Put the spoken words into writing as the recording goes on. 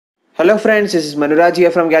Hello friends, this is Manuraj here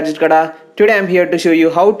from Gadget Kada. Today I'm here to show you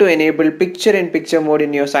how to enable picture-in-picture mode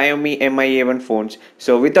in your Xiaomi Mia1 phones.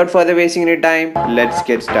 So without further wasting any time, let's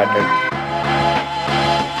get started.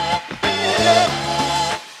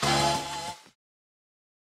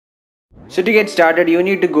 So to get started, you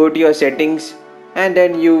need to go to your settings and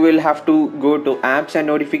then you will have to go to apps and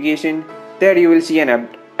notification. There you will see an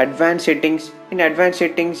advanced settings. In advanced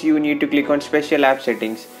settings, you need to click on special app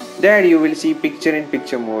settings. There you will see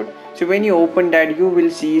picture-in-picture mode. So when you open that, you will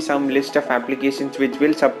see some list of applications which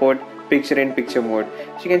will support picture-in-picture mode.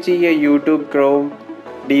 So you can see here YouTube, Chrome,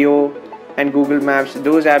 Dio and Google Maps.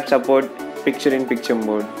 Those apps support picture-in-picture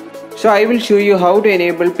mode. So I will show you how to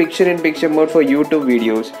enable picture-in-picture mode for YouTube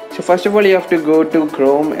videos. So first of all, you have to go to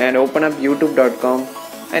Chrome and open up youtube.com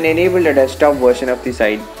and enable the desktop version of the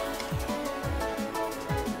site.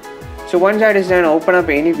 So once that is done, open up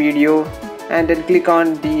any video and then click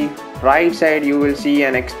on the right side. You will see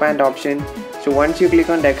an expand option. So once you click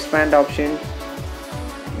on the expand option,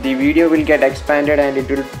 the video will get expanded and it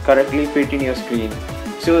will correctly fit in your screen.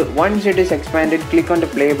 So once it is expanded, click on the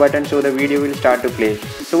play button so the video will start to play.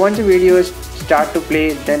 So once the video start to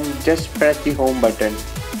play, then just press the home button.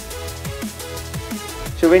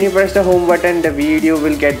 So when you press the home button, the video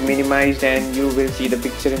will get minimized and you will see the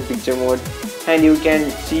picture-in-picture mode, and you can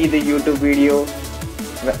see the YouTube video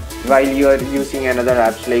while you are using another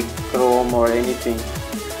apps like Chrome or anything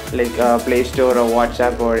like Play Store or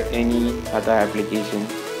WhatsApp or any other application.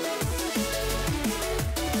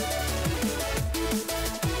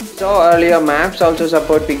 So earlier, maps also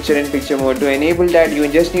support picture-in-picture mode. To enable that, you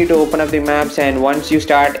just need to open up the maps, and once you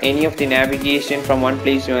start any of the navigation from one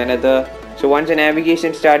place to another, so once the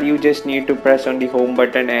navigation starts, you just need to press on the home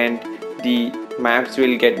button and the maps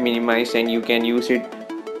will get minimized and you can use it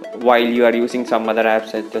while you are using some other apps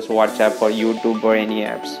such as WhatsApp or YouTube or any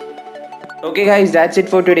apps. Okay guys, that's it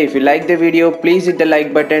for today. If you like the video, please hit the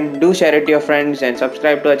like button, do share it to your friends and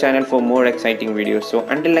subscribe to our channel for more exciting videos. So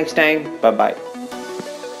until next time, bye bye.